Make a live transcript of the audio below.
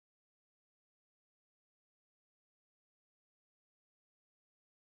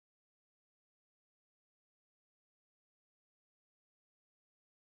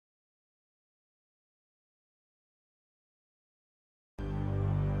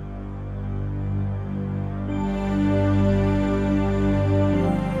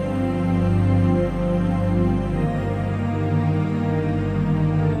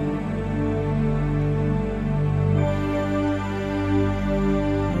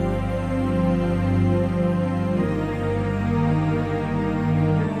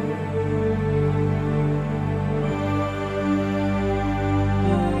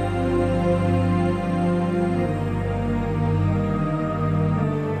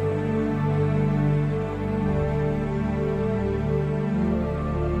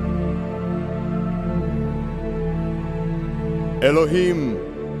אלוהים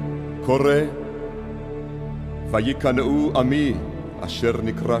קורא, ויקנאו עמי אשר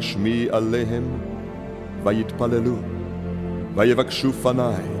נקרא שמי עליהם, ויתפללו, ויבקשו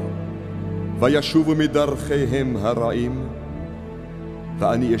פניי, וישובו מדרכיהם הרעים,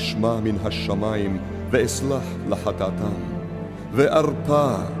 ואני אשמע מן השמיים, ואסלח לחטאתם,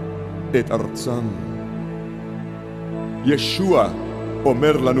 וארפא את ארצם. ישוע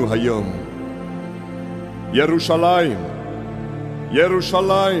אומר לנו היום, ירושלים,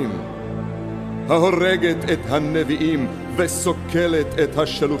 ירושלים, ההורגת את הנביאים וסוקלת את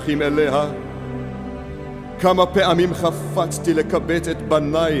השלוחים אליה. כמה פעמים חפצתי לקבץ את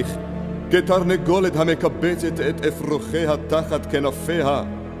בנייך, כתרנגולת המקבצת את אפרוחיה תחת כנפיה,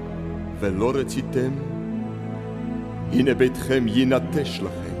 ולא רציתם. הנה ביתכם ינטש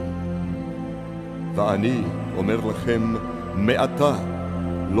לכם. ואני אומר לכם, מעתה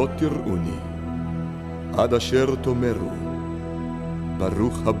לא תראוני, עד אשר תאמרו,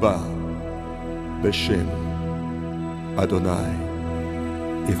 ברוך הבא בשם Adonai.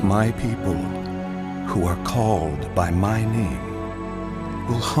 If my people, who are called by my name,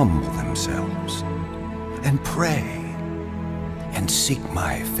 will humble themselves and pray and seek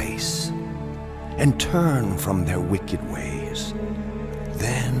my face and turn from their wicked ways,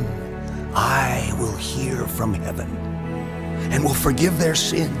 then I will hear from heaven and will forgive their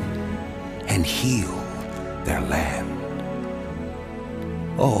sin and heal their land.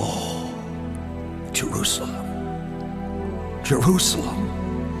 Oh, Jerusalem, Jerusalem,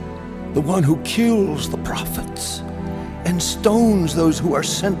 the one who kills the prophets and stones those who are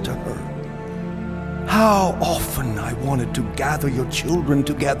sent to her. How often I wanted to gather your children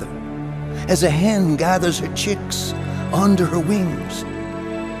together, as a hen gathers her chicks under her wings,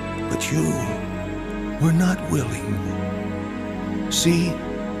 but you were not willing. See,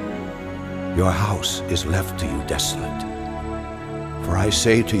 your house is left to you desolate. For I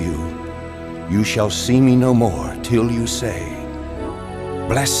say to you, you shall see me no more till you say,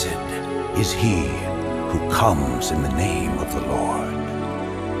 blessed is he who comes in the name of the Lord.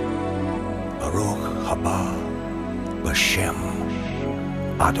 Baruch haba b'shem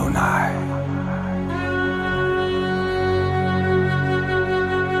Adonai.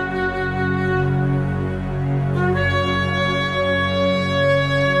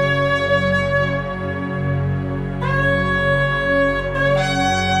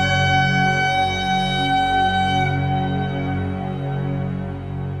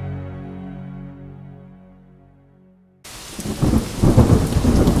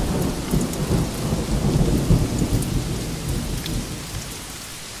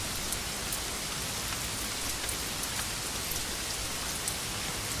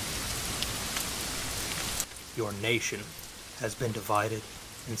 Your nation has been divided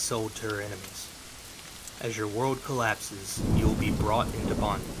and sold to her enemies. As your world collapses, you will be brought into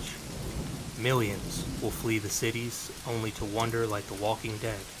bondage. Millions will flee the cities only to wander like the walking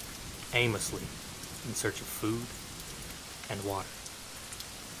dead, aimlessly in search of food and water.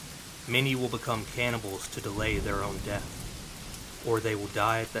 Many will become cannibals to delay their own death, or they will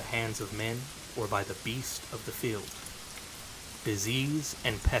die at the hands of men or by the beast of the field. Disease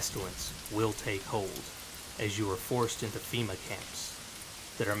and pestilence will take hold, as you are forced into FEMA camps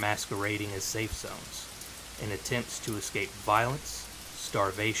that are masquerading as safe zones in attempts to escape violence,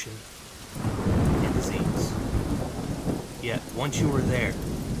 starvation, and disease. Yet, once you are there,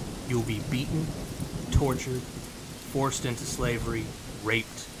 you will be beaten, tortured, forced into slavery,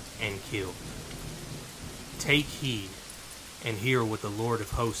 raped, and killed. Take heed and hear what the Lord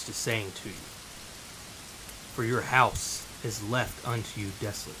of hosts is saying to you. For your house is left unto you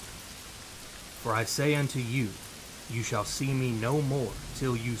desolate. For I say unto you, you shall see me no more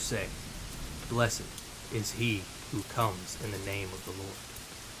till you say, blessed is he who comes in the name of the Lord.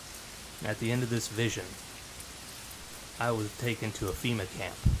 At the end of this vision, I was taken to a FEMA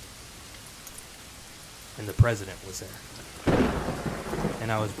camp, and the president was there.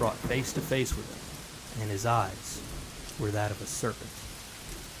 And I was brought face to face with him, and his eyes were that of a serpent.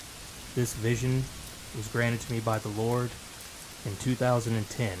 This vision was granted to me by the Lord in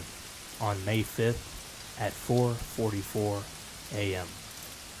 2010 on May 5th at 4:44 a.m.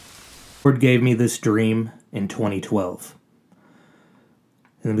 The Lord gave me this dream in 2012.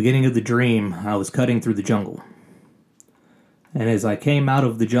 In the beginning of the dream, I was cutting through the jungle. And as I came out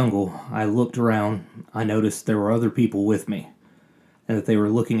of the jungle, I looked around. I noticed there were other people with me, and that they were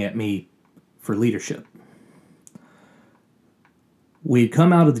looking at me for leadership. We had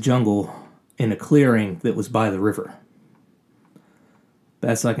come out of the jungle in a clearing that was by the river.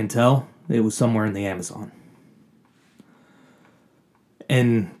 Best I can tell, it was somewhere in the Amazon.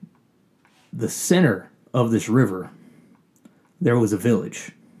 In the center of this river, there was a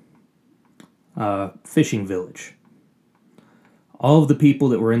village, a fishing village. All of the people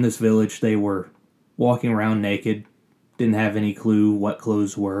that were in this village, they were walking around naked, didn't have any clue what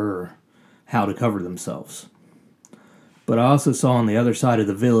clothes were or how to cover themselves. But I also saw on the other side of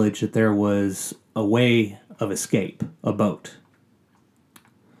the village that there was a way of escape, a boat.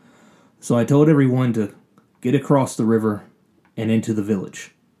 So I told everyone to get across the river and into the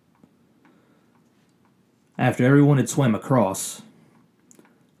village. After everyone had swam across,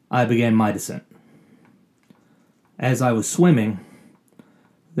 I began my descent. As I was swimming,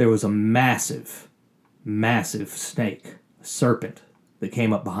 there was a massive, massive snake, a serpent, that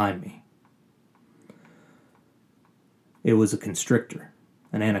came up behind me. It was a constrictor,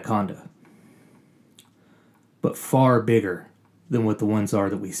 an anaconda, but far bigger than what the ones are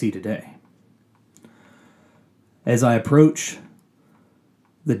that we see today. As I approached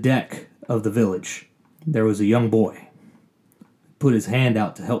the deck of the village, there was a young boy who put his hand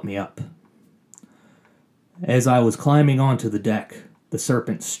out to help me up. As I was climbing onto the deck, the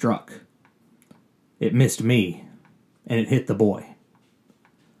serpent struck. It missed me, and it hit the boy.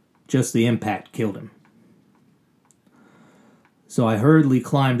 Just the impact killed him. So I hurriedly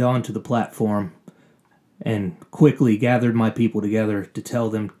climbed onto the platform and quickly gathered my people together to tell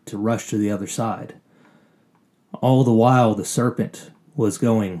them to rush to the other side. All the while, the serpent was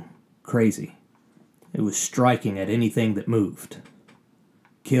going crazy. It was striking at anything that moved,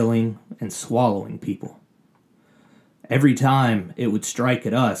 killing and swallowing people. Every time it would strike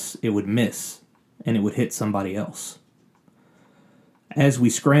at us, it would miss, and it would hit somebody else. As we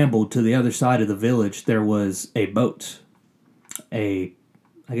scrambled to the other side of the village, there was a boat. I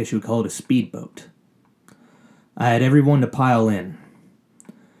guess you would call it a speedboat. I had everyone to pile in,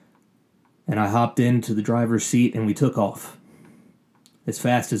 and I hopped into the driver's seat and we took off as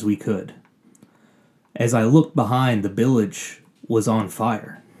fast as we could. As I looked behind, the village was on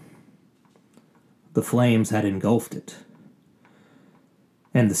fire. The flames had engulfed it,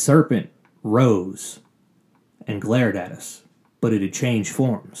 and the serpent rose and glared at us, but it had changed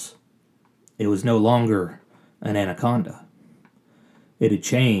forms. It was no longer an anaconda. It had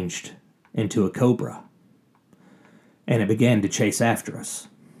changed into a cobra, and it began to chase after us.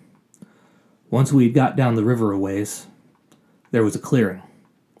 Once we had got down the river a ways, there was a clearing.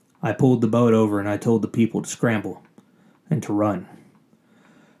 I pulled the boat over and I told the people to scramble and to run.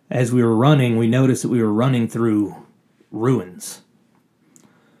 As we were running, we noticed that we were running through ruins.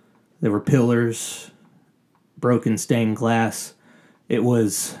 There were pillars, broken stained glass. It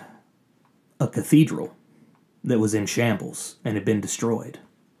was a cathedral that was in shambles and had been destroyed.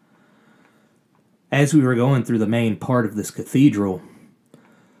 As we were going through the main part of this cathedral,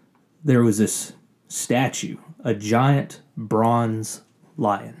 there was this statue, a giant bronze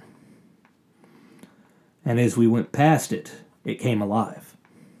lion. And as we went past it, it came alive,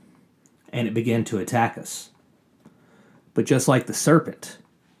 and it began to attack us. But just like the serpent,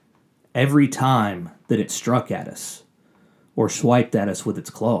 every time that it struck at us, or swiped at us with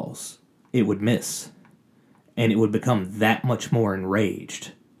its claws, it would miss, and it would become that much more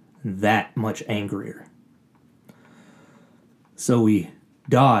enraged, that much angrier. So we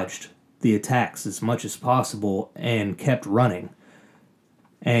dodged the attacks as much as possible and kept running,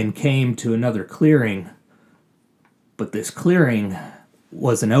 and came to another clearing. But this clearing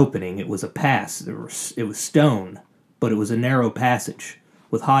was an opening. It was a pass. It was stone, but it was a narrow passage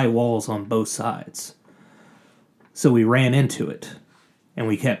with high walls on both sides. So we ran into it, and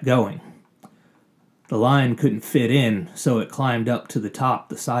we kept going. The lion couldn't fit in, so it climbed up to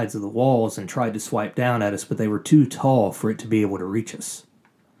the sides of the walls, and tried to swipe down at us, but they were too tall for it to be able to reach us.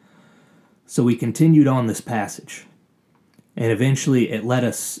 So we continued on this passage, and eventually it led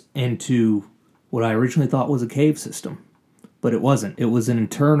us into what I originally thought was a cave system, but it wasn't. It was an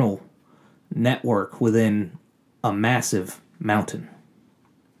internal network within a massive mountain.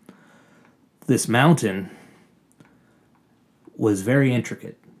 This mountain was very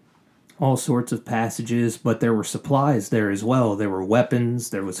intricate. All sorts of passages, but there were supplies there as well. There were weapons,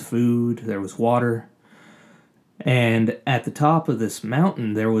 there was food, there was water. And at the top of this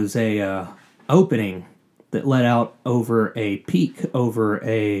mountain, there was a opening that led out over a peak, over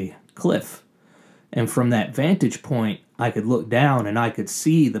a cliff. And from that vantage point, I could look down and I could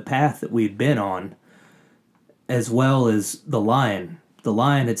see the path that we had been on, as well as the lion. The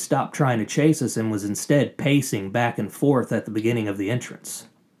lion had stopped trying to chase us and was instead pacing back and forth at the beginning of the entrance.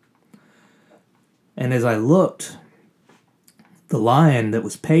 And as I looked, the lion that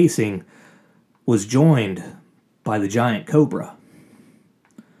was pacing was joined by the giant cobra.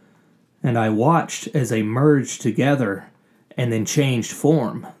 And I watched as they merged together and then changed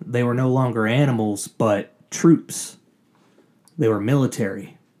form. They were no longer animals, but troops. They were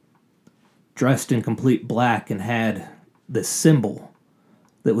military, dressed in complete black, and had this symbol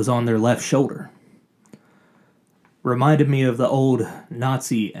that was on their left shoulder. Reminded me of the old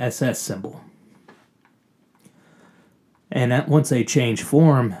Nazi SS symbol. And once they changed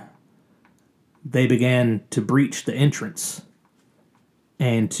form, they began to breach the entrance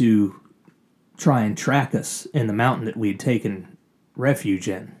and to try and track us in the mountain that we had taken refuge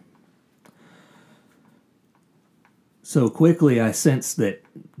in. So quickly I sensed that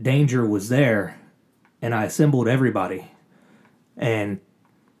danger was there, and I assembled everybody and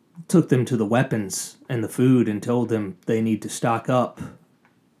took them to the weapons and the food and told them they need to stock up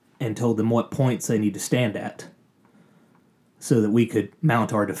and told them what points they need to stand at so that we could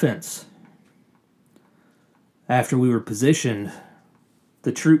mount our defense. After we were positioned,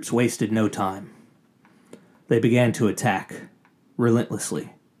 the troops wasted no time. They began to attack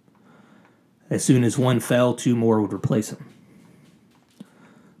relentlessly. As soon as one fell, two more would replace him.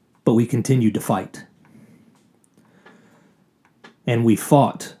 But we continued to fight. And we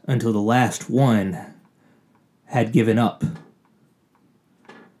fought until the last one had given up.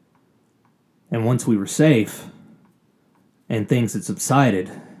 And once we were safe, and things had subsided,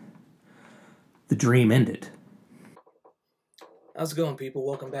 the dream ended. How's it going, people?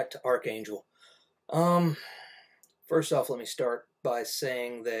 Welcome back to Archangel. First off, let me start by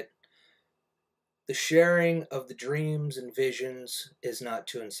saying that the sharing of the dreams and visions is not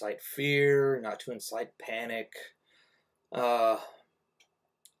to incite fear, not to incite panic, or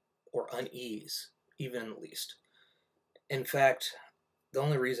unease, even in the least. In fact, the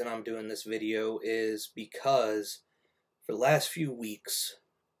only reason I'm doing this video is because for the last few weeks,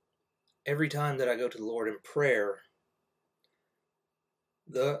 every time that I go to the Lord in prayer,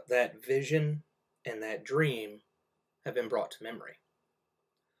 that vision and that dream have been brought to memory.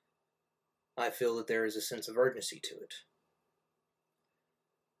 I feel that there is a sense of urgency to it.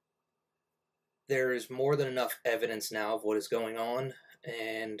 There is more than enough evidence now of what is going on,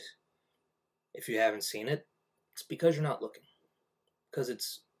 and if you haven't seen it, it's because you're not looking. Because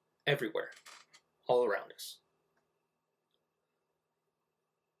it's everywhere, all around us.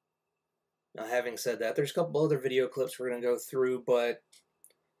 Now, having said that, there's a couple other video clips we're going to go through, but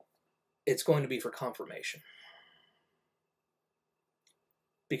it's going to be for confirmation.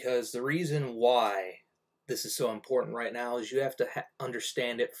 Because the reason why this is so important right now is you have to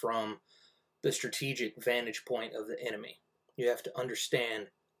understand it from the strategic vantage point of the enemy. You have to understand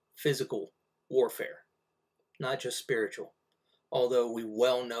physical warfare, not just spiritual. Although we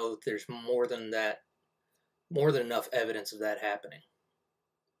well know there's more than enough evidence of that happening.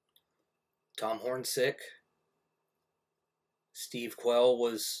 Tom Horn's sick. Steve Quell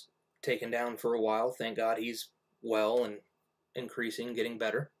was taken down for a while. Thank God he's well and increasing, getting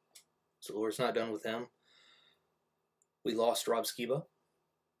better. So the Lord's not done with him. We lost Rob Skiba.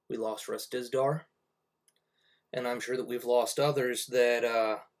 We lost Russ Dizdar. And I'm sure that we've lost others that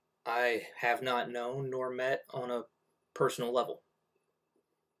I have not known nor met on a personal level.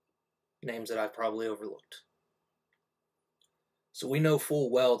 Names that I've probably overlooked. So we know full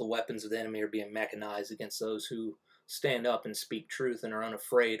well the weapons of the enemy are being mechanized against those who stand up and speak truth and are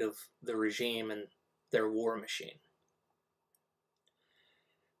unafraid of the regime and their war machine.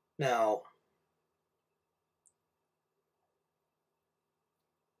 Now,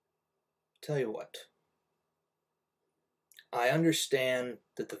 tell you what, I understand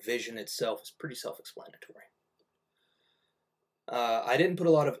that the vision itself is pretty self-explanatory. I didn't put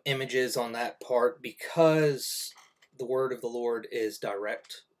a lot of images on that part because the word of the Lord is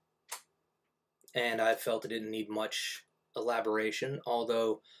direct, and I felt it didn't need much elaboration,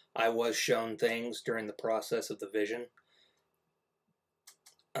 although I was shown things during the process of the vision.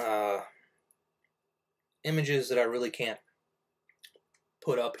 Images that I really can't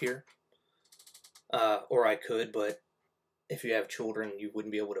put up here, or I could, but if you have children, you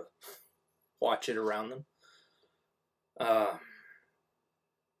wouldn't be able to watch it around them.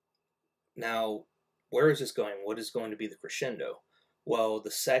 Now, where is this going? What is going to be the crescendo? Well, the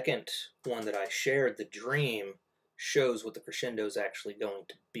second one that I shared, the dream, shows what the crescendo is actually going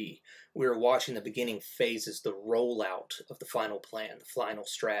to be. We were watching the beginning phases, the rollout of the final plan, the final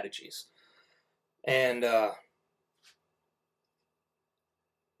strategies. And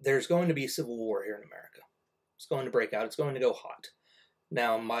there's going to be civil war here in America. It's going to break out. It's going to go hot.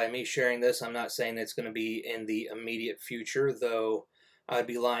 Now, by me sharing this, I'm not saying it's going to be in the immediate future, though I'd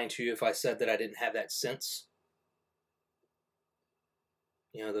be lying to you if I said that I didn't have that sense.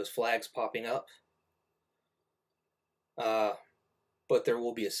 You know, those flags popping up. But there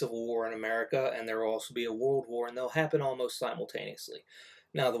will be a civil war in America, and there will also be a world war, and they'll happen almost simultaneously.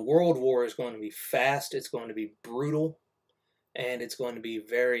 Now, the world war is going to be fast. It's going to be brutal. and it's going to be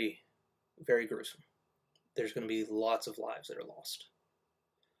very, very gruesome. There's going to be lots of lives that are lost.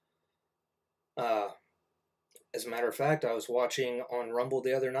 As a matter of fact, I was watching on Rumble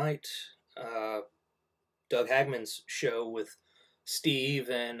the other night, Doug Hagman's show with Steve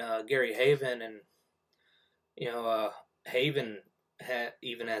and Gary Haven, and Haven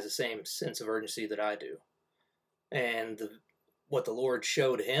even has the same sense of urgency that I do, and what the Lord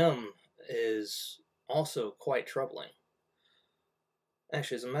showed him is also quite troubling.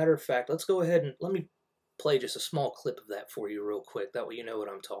 Actually, as a matter of fact, let's go ahead and let me play just a small clip of that for you real quick. That way you know what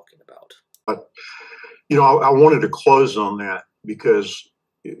I'm talking about. I wanted to close on that because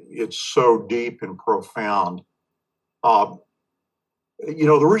it's so deep and profound. The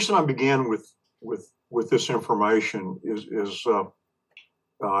reason I began with this information is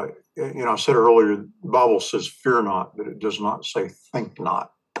I said earlier, the Bible says fear not, but it does not say think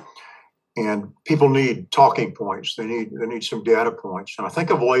not. And people need talking points. They need some data points. And I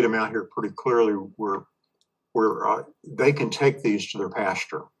think I've laid them out here pretty clearly where they can take these to their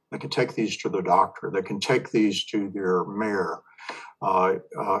pastor. They can take these to their doctor. They can take these to their mayor.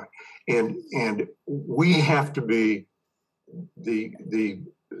 And we have to be the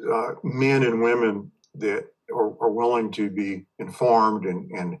men and women that are willing to be informed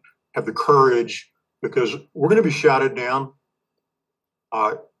and have the courage, because we're going to be shouted down.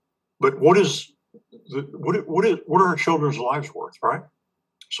 But what are our children's lives worth, right?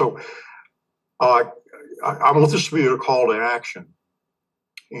 So I want this to be a call to action.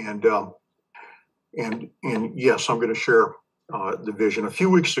 And yes, I'm going to share the vision. A few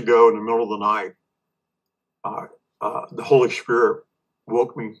weeks ago, in the middle of the night, the Holy Spirit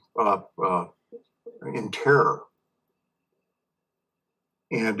woke me up in terror.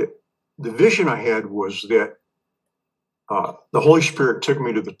 And the vision I had was that the Holy Spirit took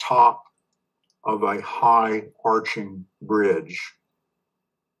me to the top of a high arching bridge,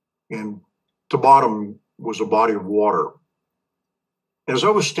 and the bottom was a body of water. As I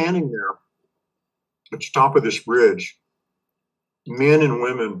was standing there at the top of this bridge, men and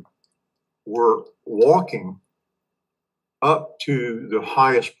women were walking up to the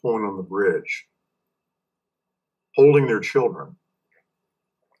highest point on the bridge, holding their children.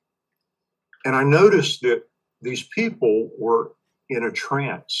 And I noticed that these people were in a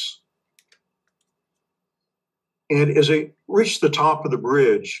trance. And as they reached the top of the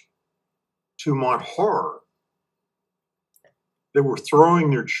bridge, to my horror, they were throwing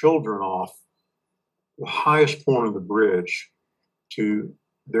their children off the highest point of the bridge to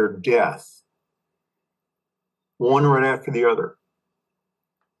their death, one right after the other.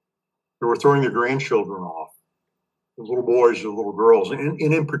 They were throwing their grandchildren off, the little boys, the little girls. And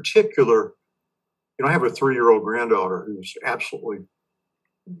in particular, I have a 3-year-old granddaughter who's absolutely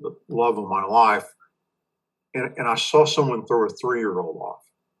the love of my life. And I saw someone throw a 3-year-old off.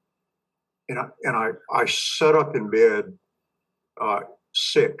 And I sat up in bed,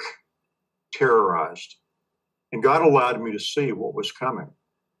 sick, terrorized. And God allowed me to see what was coming.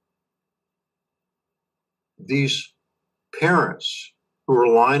 These parents who are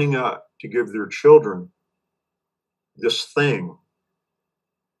lining up to give their children this thing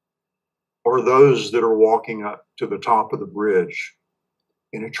are those that are walking up to the top of the bridge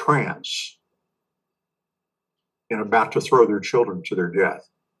in a trance and about to throw their children to their death.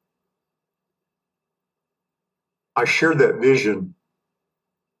 I shared that vision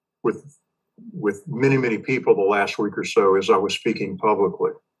with many, many people the last week or so as I was speaking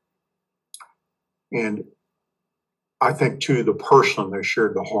publicly. And I think to the person they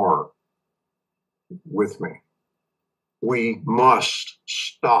shared the horror with me. We must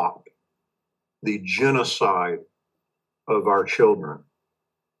stop the genocide of our children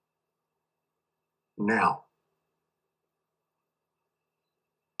now.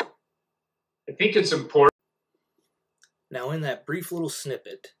 I think it's important. Now, in that brief little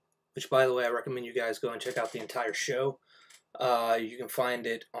snippet, which, by the way, I recommend you guys go and check out the entire show. You can find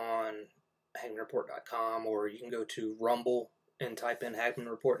it on HagmanReport.com, or you can go to Rumble and type in Hagman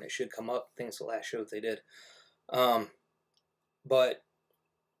Report, and it should come up. I think it's the last show that they did. But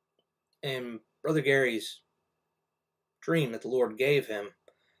in Brother Gary's dream that the Lord gave him,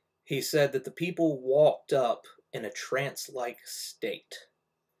 he said that the people walked up in a trance-like state.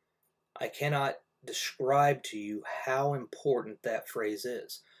 I cannot describe to you how important that phrase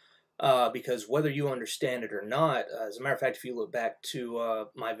is. Because whether you understand it or not, as a matter of fact, if you look back to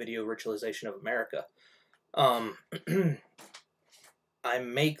my video, Ritualization of America, I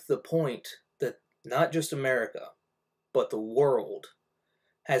make the point that not just America, but the world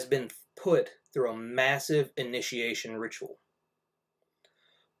has been put through a massive initiation ritual.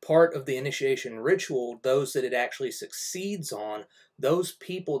 part of the initiation ritual, those that it actually succeeds on, those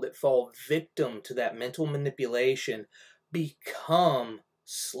people that fall victim to that mental manipulation become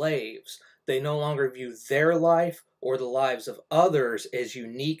slaves. They no longer view their life or the lives of others as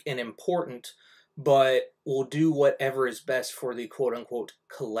unique and important, but will do whatever is best for the quote-unquote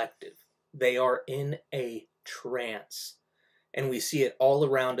collective. They are in a trance. And we see it all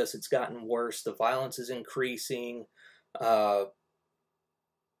around us. It's gotten worse. The violence is increasing. It's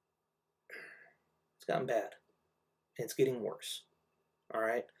gotten bad. It's getting worse. All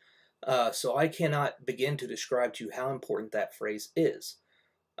right? So I cannot begin to describe to you how important that phrase is.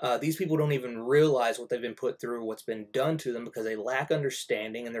 These people don't even realize what they've been put through, what's been done to them, because they lack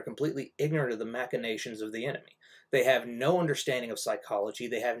understanding and they're completely ignorant of the machinations of the enemy. They have no understanding of psychology.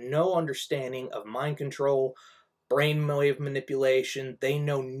 They have no understanding of mind control, brainwave manipulation. They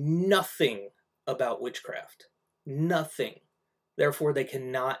know nothing about witchcraft. Nothing. Therefore, they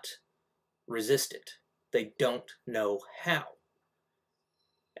cannot resist it. They don't know how.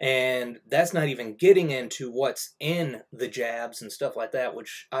 And that's not even getting into what's in the jabs and stuff like that,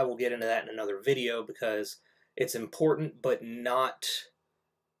 which I will get into that in another video because it's important, but not,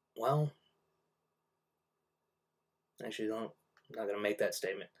 well, actually, I'm not going to make that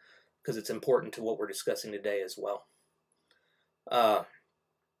statement because it's important to what we're discussing today as well. Now,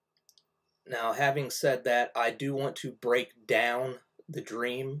 having said that, I do want to break down the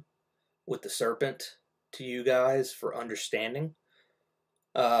dream with the serpent to you guys for understanding.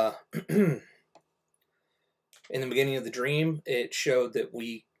 In the beginning of the dream, it showed that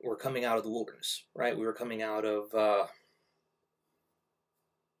we were coming out of the wilderness, right? We were coming out of,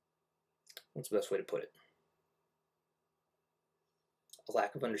 what's the best way to put it? A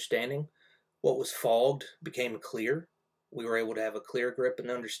lack of understanding. What was fogged became clear. We were able to have a clear grip and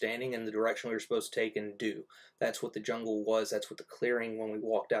understanding in the direction we were supposed to take and do. That's what the jungle was. That's what the clearing when we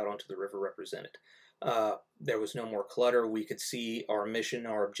walked out onto the river represented. There was no more clutter. We could see our mission,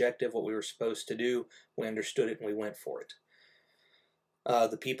 our objective, what we were supposed to do. We understood it and we went for it.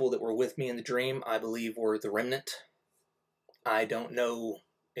 The people that were with me in the dream, I believe, were the remnant. I don't know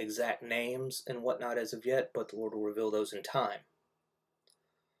exact names and whatnot as of yet, but the Lord will reveal those in time.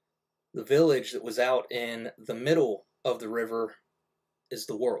 The village that was out in the middle of the river is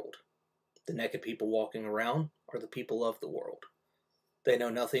the world. The naked people walking around are the people of the world. They know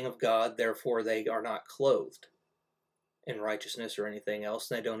nothing of God, therefore they are not clothed in righteousness or anything else,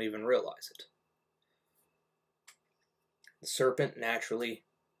 and they don't even realize it. The serpent naturally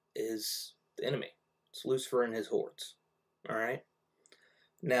is the enemy. It's Lucifer and his hordes. Alright?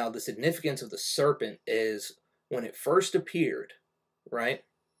 Now, the significance of the serpent is when it first appeared, right?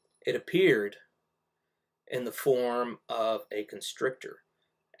 It appeared in the form of a constrictor,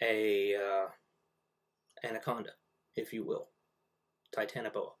 a anaconda, if you will.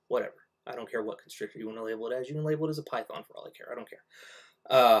 Titanoboa, whatever. I don't care what constrictor you want to label it as. You can label it as a python for all I care. I don't care.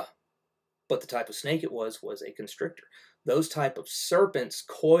 But the type of snake it was a constrictor. Those type of serpents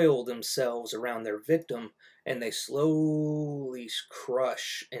coil themselves around their victim and they slowly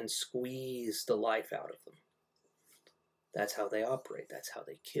crush and squeeze the life out of them. That's how they operate. That's how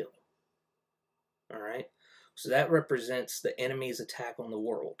they kill. Alright? So that represents the enemy's attack on the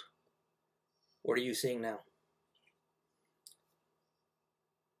world. What are you seeing now?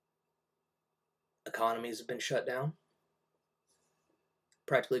 Economies have been shut down,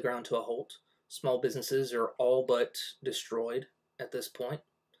 practically ground to a halt. Small businesses are all but destroyed at this point.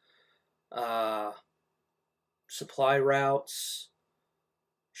 Supply routes,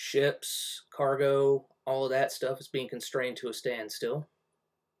 ships, cargo, all of that stuff is being constrained to a standstill.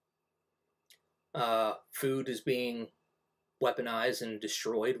 Food is being weaponized and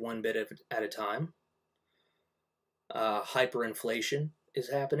destroyed one bit at a time. Hyperinflation is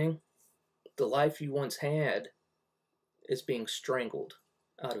happening. The life you once had is being strangled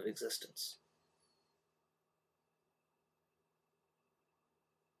out of existence.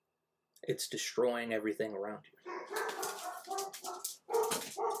 It's destroying everything around you.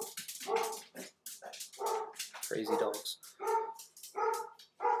 Crazy dogs.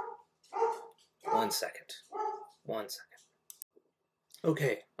 1 second. 1 second.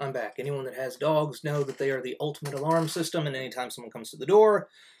 Okay, I'm back. Anyone that has dogs know that they are the ultimate alarm system, and anytime someone comes to the door,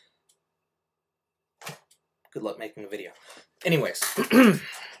 good luck making a video. Anyways,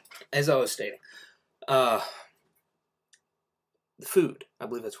 as I was stating, the food, I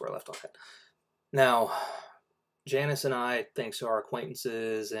believe that's where I left off at. Now, Janice and I, thanks to our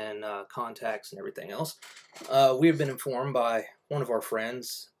acquaintances and contacts and everything else, we have been informed by one of our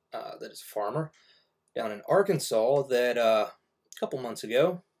friends that is a farmer down in Arkansas that a couple months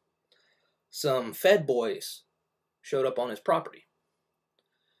ago, some Fed boys showed up on his property.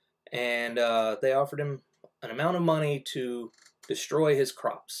 and they offered him an amount of money to destroy his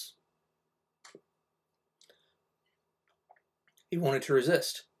crops. He wanted to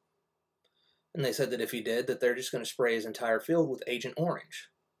resist. And they said that if he did, that they're just going to spray his entire field with Agent Orange.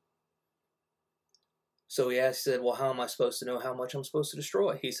 So he said, well, how am I supposed to know how much I'm supposed to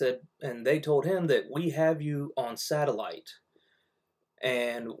destroy? He said, and they told him that we have you on satellite.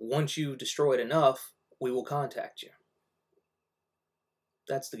 And once you've destroyed enough, we will contact you.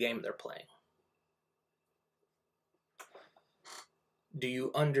 That's the game they're playing. Do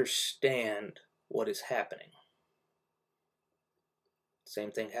you understand what is happening?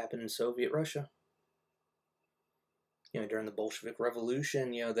 Same thing happened in Soviet Russia. During the Bolshevik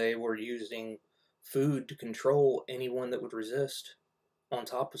Revolution, they were using food to control anyone that would resist, on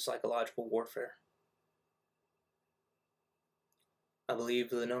top of psychological warfare. I believe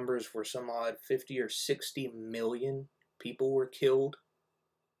the numbers were some odd 50 or 60 million people were killed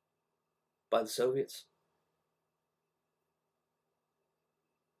by the Soviets.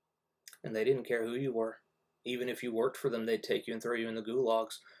 And they didn't care who you were. Even if you worked for them, they'd take you and throw you in the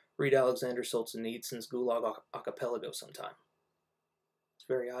gulags. Read Alexander Solzhenitsyn's Gulag Archipelago sometime. It's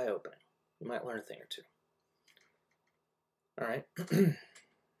very eye-opening. You might learn a thing or two. All right.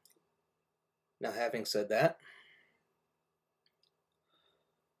 Now, having said that,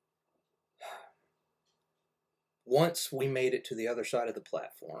 once we made it to the other side of the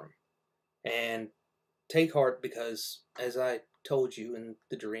platform, and take heart, because as I told you in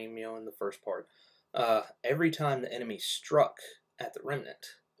the dream, in the first part, every time the enemy struck at the remnant,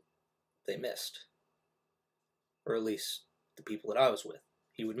 they missed. Or at least the people that I was with,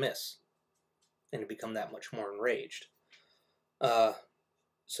 he would miss. And become that much more enraged.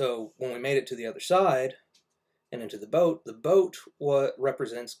 So when we made it to the other side and into the boat what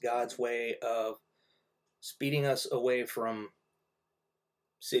represents God's way of speeding us away from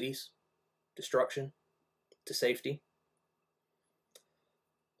cities, destruction, to safety.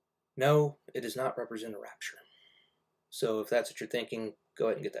 No, it does not represent a rapture. So if that's what you're thinking, go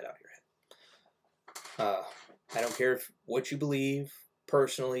ahead and get that out of your head. I don't care what you believe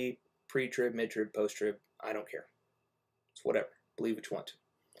personally, pre-trib, mid-trib, post-trib, I don't care. It's whatever. Believe what you want to.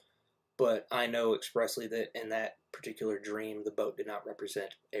 But I know expressly that in that particular dream, the boat did not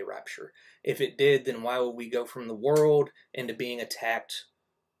represent a rapture. If it did, then why would we go from the world into being attacked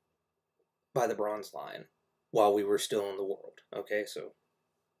by the bronze line while we were still in the world? Okay, so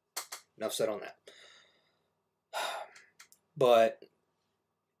enough said on that. But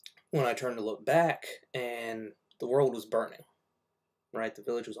when I turned to look back and the world was burning, right? The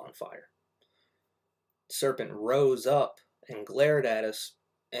village was on fire. The serpent rose up and glared at us,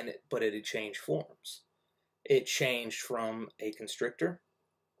 but it had changed forms. It changed from a constrictor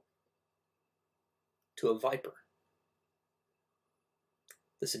to a viper.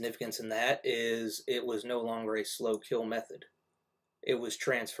 The significance in that is it was no longer a slow kill method. It was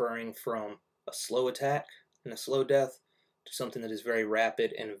transferring from a slow attack and a slow death to something that is very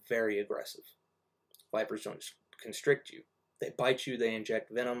rapid and very aggressive. Vipers don't just constrict you. They bite you, they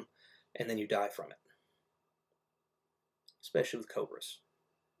inject venom, and then you die from it. Especially with cobras.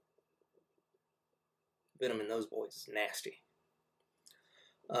 Venom in those boys is nasty.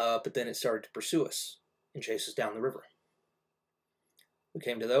 But then it started to pursue us and chase us down the river. We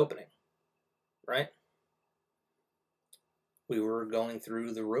came to the opening, right? We were going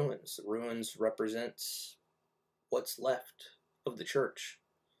through the ruins. The ruins represents what's left of the church.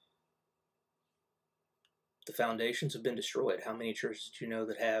 The foundations have been destroyed. How many churches do you know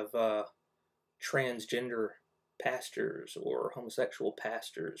that have transgender pastors or homosexual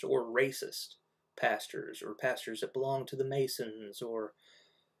pastors or racist pastors or pastors that belong to the Masons or...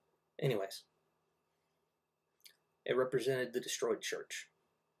 Anyways. It represented the destroyed church.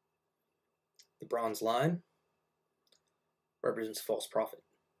 The bronze line represents a false prophet,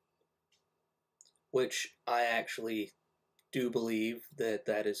 which I actually do believe that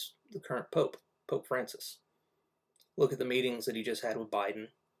that is the current Pope, Pope Francis. Look at the meetings that he just had with Biden.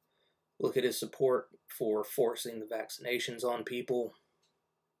 Look at his support for forcing the vaccinations on people.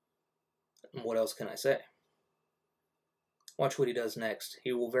 And what else can I say? Watch what he does next.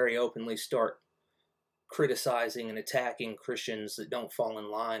 He will very openly start criticizing and attacking Christians that don't fall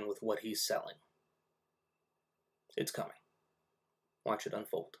in line with what he's selling. It's coming. Watch it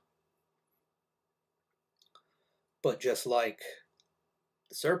unfold. But just like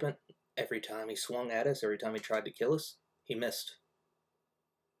the serpent, every time he swung at us, every time he tried to kill us, he missed.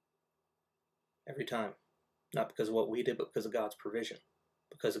 Every time. Not because of what we did, but because of God's provision.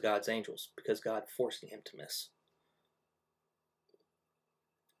 Because of God's angels. Because God forcing him to miss.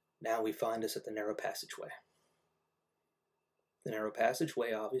 Now we find us at the narrow passageway. The narrow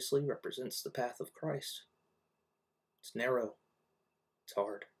passageway obviously represents the path of Christ. It's narrow, it's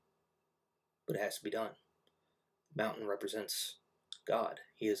hard, but it has to be done. The mountain represents God.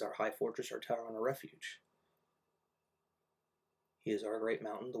 He is our high fortress, our tower, and our refuge. He is our great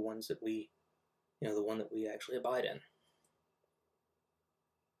mountain, the one that we actually abide in.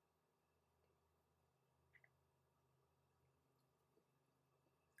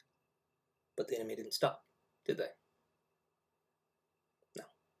 But the enemy didn't stop, did they? No.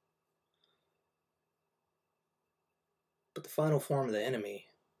 But the final form of the enemy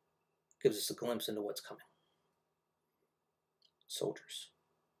gives us a glimpse into what's coming. Soldiers,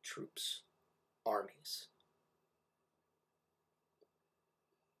 troops, armies.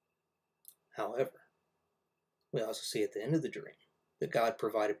 However, we also see at the end of the dream that God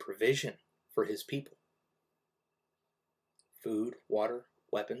provided provision for his people. Food, water,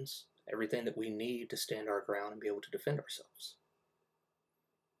 weapons, everything that we need to stand our ground and be able to defend ourselves.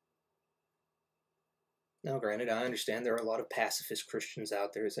 Now, granted, I understand there are a lot of pacifist Christians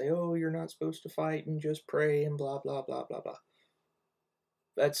out there who say, oh, you're not supposed to fight and just pray and blah, blah, blah, blah, blah.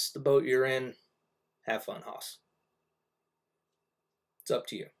 If that's the boat you're in, have fun, Hoss. It's up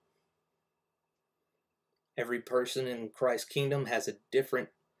to you. Every person in Christ's kingdom has a different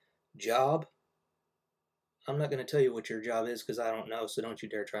job. I'm not going to tell you what your job is because I don't know, so don't you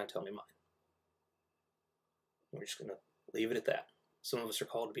dare try and tell me mine. We're just going to leave it at that. Some of us are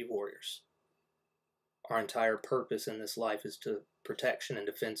called to be warriors. Our entire purpose in this life is to protection and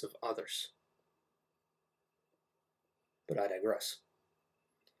defense of others. But I digress.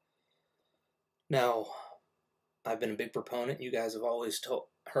 Now, I've been a big proponent. You guys have always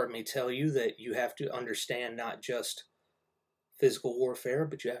heard me tell you that you have to understand not just physical warfare,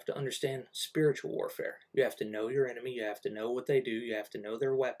 but you have to understand spiritual warfare. You have to know your enemy. You have to know what they do. You have to know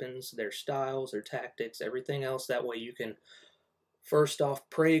their weapons, their styles, their tactics, everything else. That way you can, first off,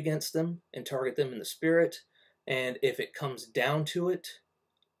 pray against them and target them in the spirit. And if it comes down to it,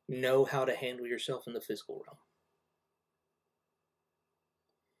 know how to handle yourself in the physical realm.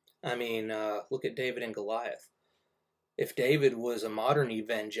 I mean, look at David and Goliath. If David was a modern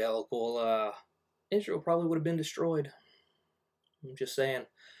evangelical, Israel probably would have been destroyed. I'm just saying.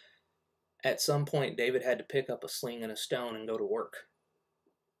 At some point, David had to pick up a sling and a stone and go to work.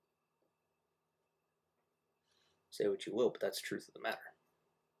 Say what you will, but that's the truth of the matter.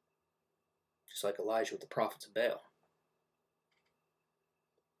 Just like Elijah with the prophets of Baal.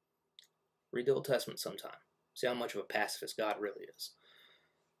 Read the Old Testament sometime. See how much of a pacifist God really is.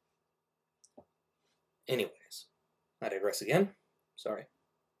 Anyways, I digress again. Sorry.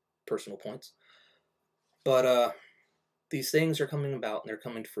 Personal points. But these things are coming about and they're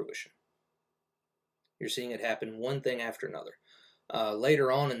coming to fruition. You're seeing it happen one thing after another.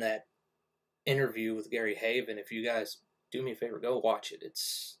 Later on in that interview with Gary Haven, if you guys do me a favor, go watch it.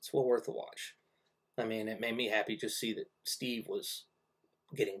 It's well worth a watch. I mean, it made me happy to see that Steve was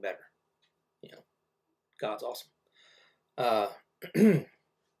getting better. You know, God's awesome.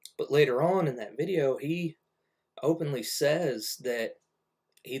 But later on in that video, he openly says that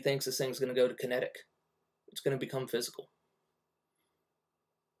he thinks this thing's going to go to kinetic. It's going to become physical.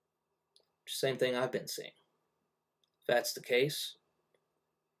 Same thing I've been seeing. If that's the case,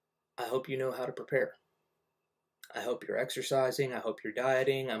 I hope you know how to prepare. I hope you're exercising. I hope you're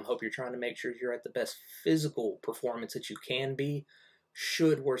dieting. I hope you're trying to make sure you're at the best physical performance that you can be,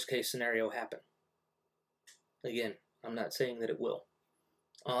 should worst case scenario happen. Again, I'm not saying that it will.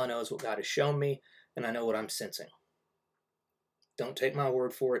 All I know is what God has shown me, and I know what I'm sensing. Don't take my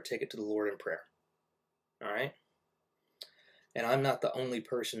word for it. Take it to the Lord in prayer. All right? And I'm not the only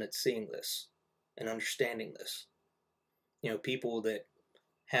person that's seeing this and understanding this. You know, people that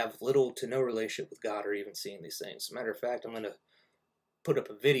have little to no relationship with God are even seeing these things. As a matter of fact, I'm going to put up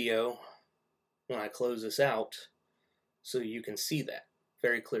a video when I close this out so you can see that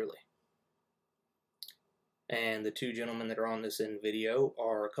very clearly. And the two gentlemen that are on this in video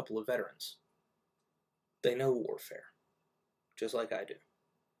are a couple of veterans. They know warfare, just like I do.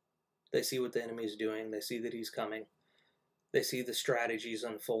 They see what the enemy is doing. They see that he's coming. They see the strategies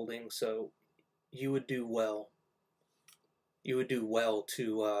unfolding. So you would do well. You would do well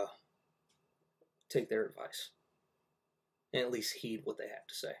to take their advice and at least heed what they have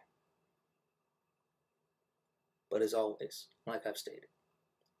to say. But as always, like I've stated,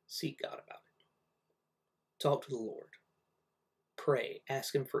 seek God about it. Talk to the Lord. Pray.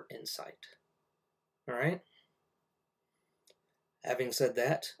 Ask Him for insight. Alright? Having said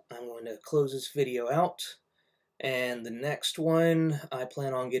that, I'm going to close this video out. And the next one, I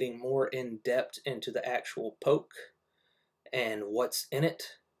plan on getting more in depth into the actual poke and what's in it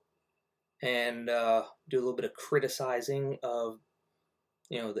and do a little bit of criticizing of,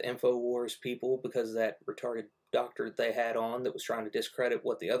 the InfoWars people because of that retarded doctor that they had on that was trying to discredit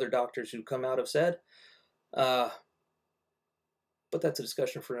what the other doctors who come out have said. But that's a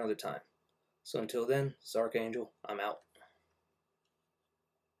discussion for another time. So until then, it's Archangel. I'm out.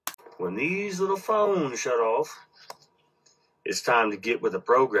 When these little phones shut off, it's time to get with the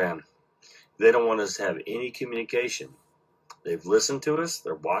program. They don't want us to have any communication. They've listened to us.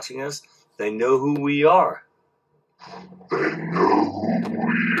 They're watching us. They know who we are. They know who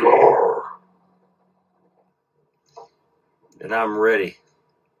we are. And I'm ready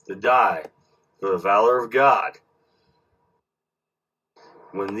to die for the valor of God.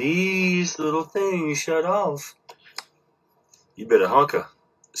 When these little things shut off, you better hunker,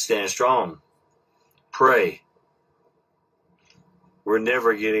 stand strong, pray. We're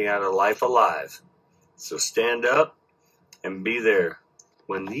never getting out of life alive. So stand up and be there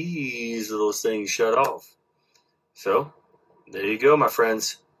when these little things shut off. So, there you go, my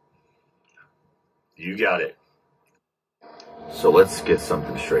friends. You got it. So let's get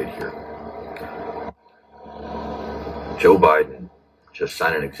something straight here. Joe Biden just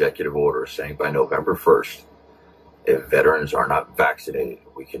signed an executive order saying by November 1st, if veterans are not vaccinated,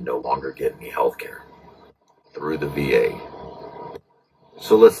 we can no longer get any health care through the VA.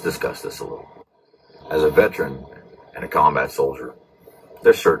 So let's discuss this a little. As a veteran and a combat soldier,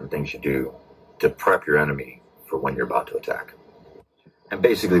 there's certain things you do to prep your enemy for when you're about to attack. And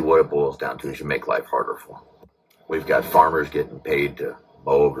basically what it boils down to is you make life harder for them. We've got farmers getting paid to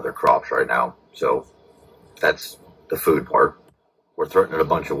mow over their crops right now, so that's the food part. We're threatening a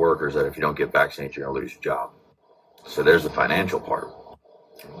bunch of workers that if you don't get vaccinated, you're going to lose your job. So there's the financial part.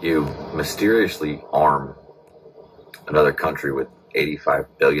 You mysteriously arm another country with $85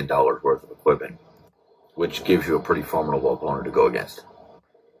 billion worth of equipment, which gives you a pretty formidable opponent to go against.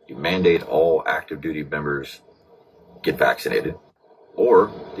 You mandate all active duty members get vaccinated, or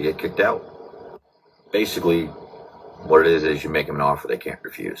they get kicked out. Basically, what it is you make them an offer they can't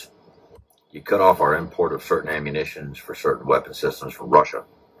refuse. You cut off our import of certain ammunitions for certain weapon systems from Russia,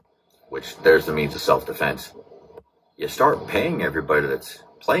 which there's the means of self-defense. You start paying everybody that's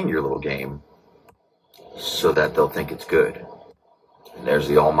playing your little game so that they'll think it's good. And there's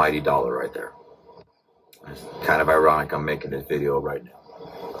the almighty dollar right there. It's kind of ironic I'm making this video right now.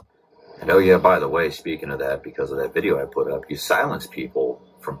 And oh yeah, by the way, speaking of that, because of that video I put up, you silence people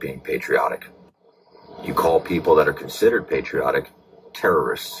from being patriotic. You call people that are considered patriotic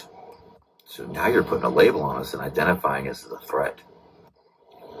terrorists. So now you're putting a label on us and identifying us as a threat.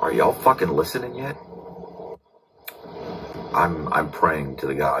 Are y'all fucking listening yet? I'm praying to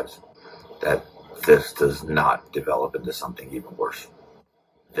the gods that this does not develop into something even worse.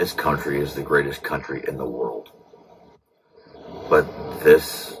 This country is the greatest country in the world. But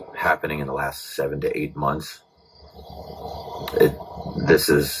this happening in the last 7 to 8 months, this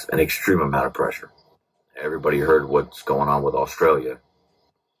is an extreme amount of pressure. Everybody heard what's going on with Australia.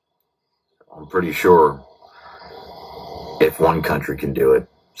 I'm pretty sure if one country can do it,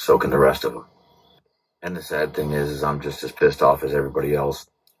 so can the rest of them. And the sad thing is I'm just as pissed off as everybody else.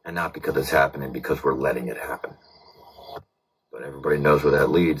 And not because it's happening, because we're letting it happen. But everybody knows where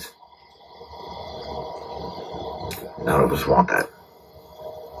that leads. None of us want that.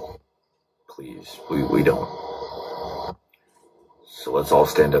 Please, we don't. So let's all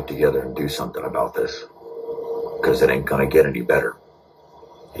stand up together and do something about this. Because it ain't gonna get any better.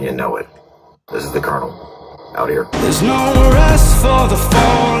 You know it. This is the Colonel, out here. There's no rest for the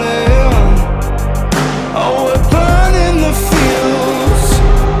fallen. Oh, we're burning the fields.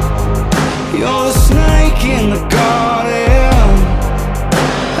 You're the snake in the garden,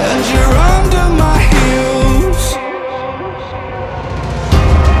 and you're under my heels.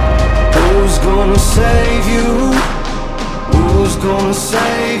 Who's gonna save you? Who's gonna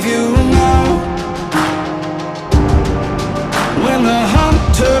save you now? When the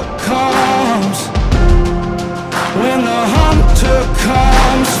hunter comes